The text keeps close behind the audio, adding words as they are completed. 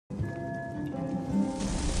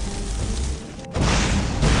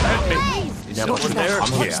Never should have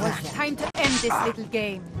come here. Time to end this little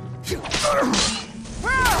game.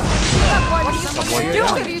 Someone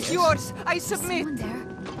Duty is yours. I submit.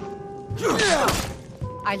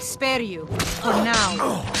 I'll spare you for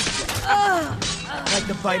now. Like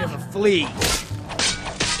the bite of a flea.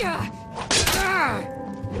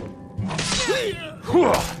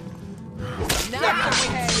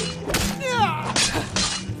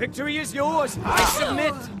 Victory is yours. I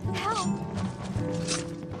submit. Help!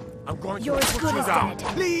 I'm going You're to as put good you as down. dead.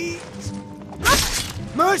 Please.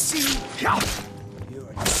 Mercy. You're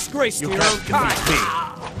a disgrace to You your own can't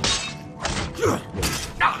kind.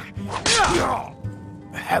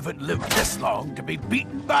 I haven't lived this long to be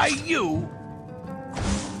beaten by you.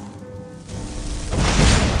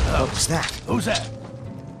 What was that? Who's that?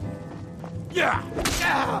 Yeah.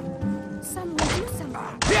 Someone do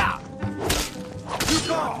something. Yeah.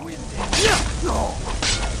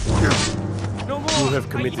 No more. You have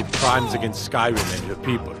committed crimes against Skyrim and your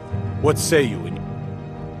people. What say you in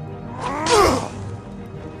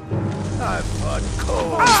I've fought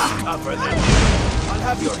cold tougher than you. I'll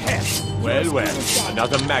have your head. Well, well,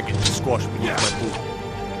 another maggot to squash beneath my boot.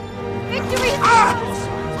 Victory! I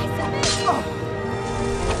submit!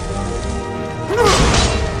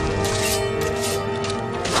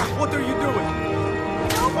 What are you doing?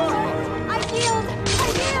 No more! I yield! I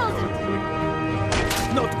yield!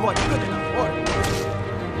 Not quite good enough, or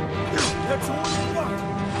that's all you want.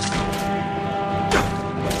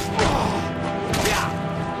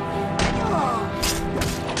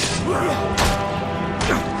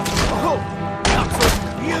 Oh,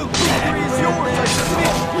 you! Victory is yours, I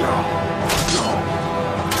submit!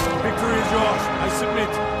 Victory is yours, I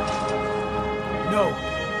submit! No!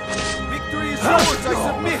 Victory is yours, I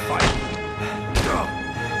submit!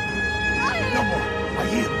 No more. I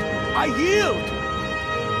yield. I yield.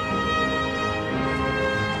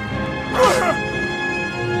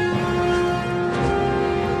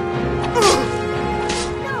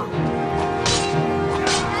 No!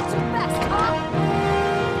 That's your best, huh?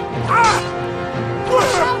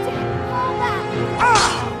 Mountain! Fall back!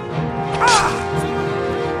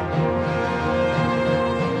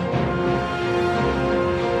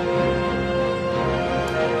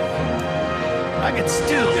 I can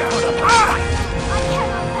still put up a fight. I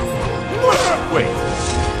cannot rest till Wait,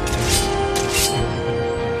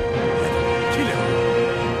 Kill him.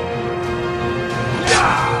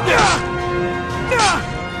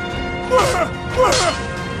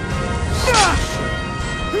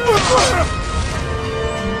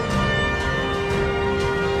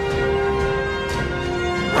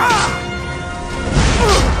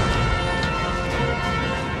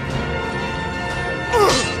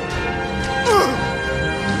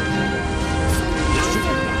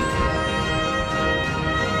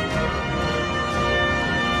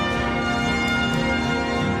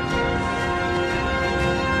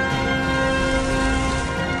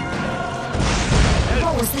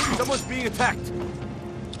 Someone's being attacked.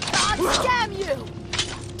 God damn you!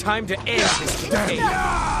 Time to end this game.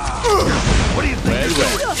 What do you think?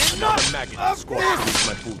 well, well, another maggot to squash beneath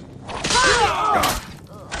my boot.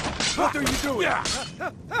 What are you doing?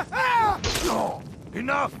 No.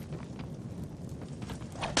 Enough.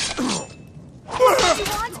 What you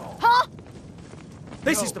want? Huh?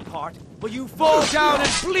 This is the part where you fall down and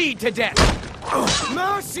bleed to death.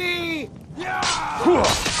 Mercy!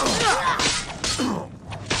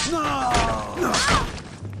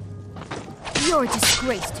 You're a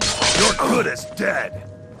disgrace to me. You're good as dead.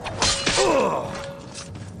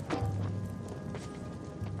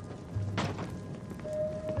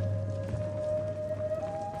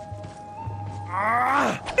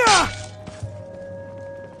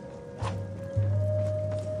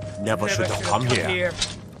 Never should have come here.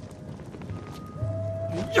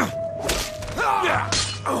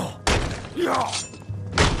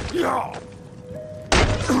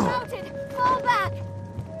 Mountain! Fall back!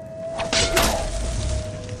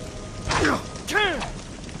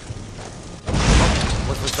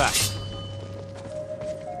 What was that?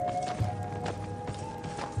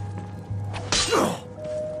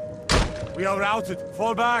 We are routed.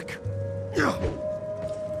 Fall back.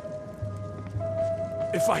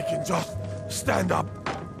 If I can just stand up.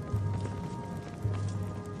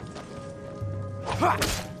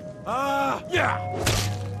 Yeah.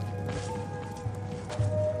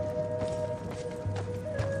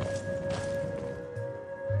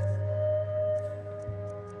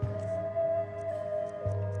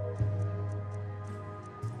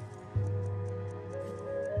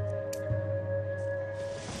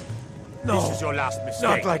 No. This is your last mistake.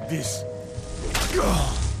 Not like this.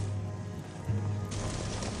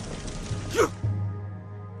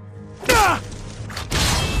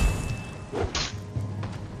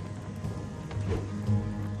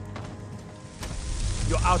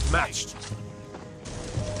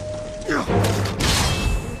 Yeah!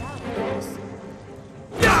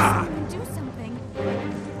 Do something.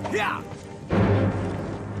 Yeah!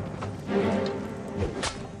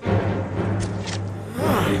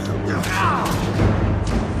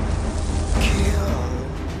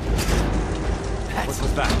 What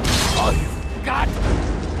was that? All you've got!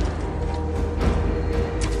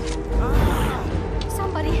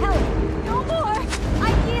 Somebody help! No more!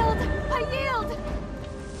 I yield! I yield!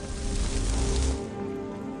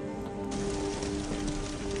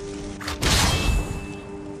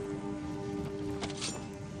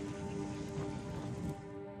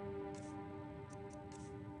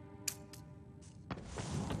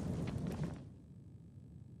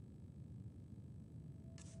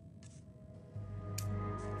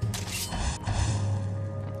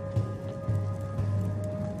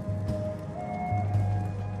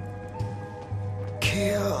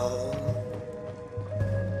 Kill.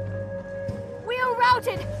 We are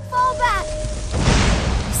routed! Fall back!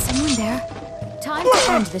 Is someone there? Time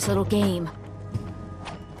to end this little game.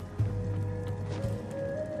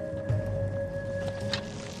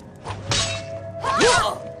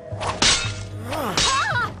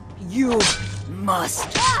 You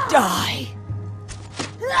must die.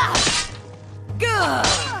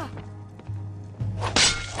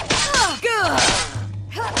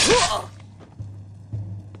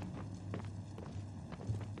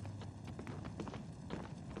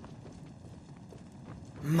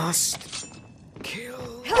 Must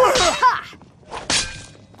kill.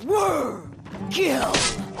 Kill.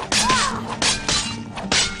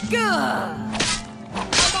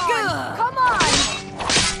 Come on!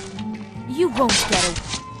 You won't get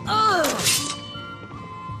away.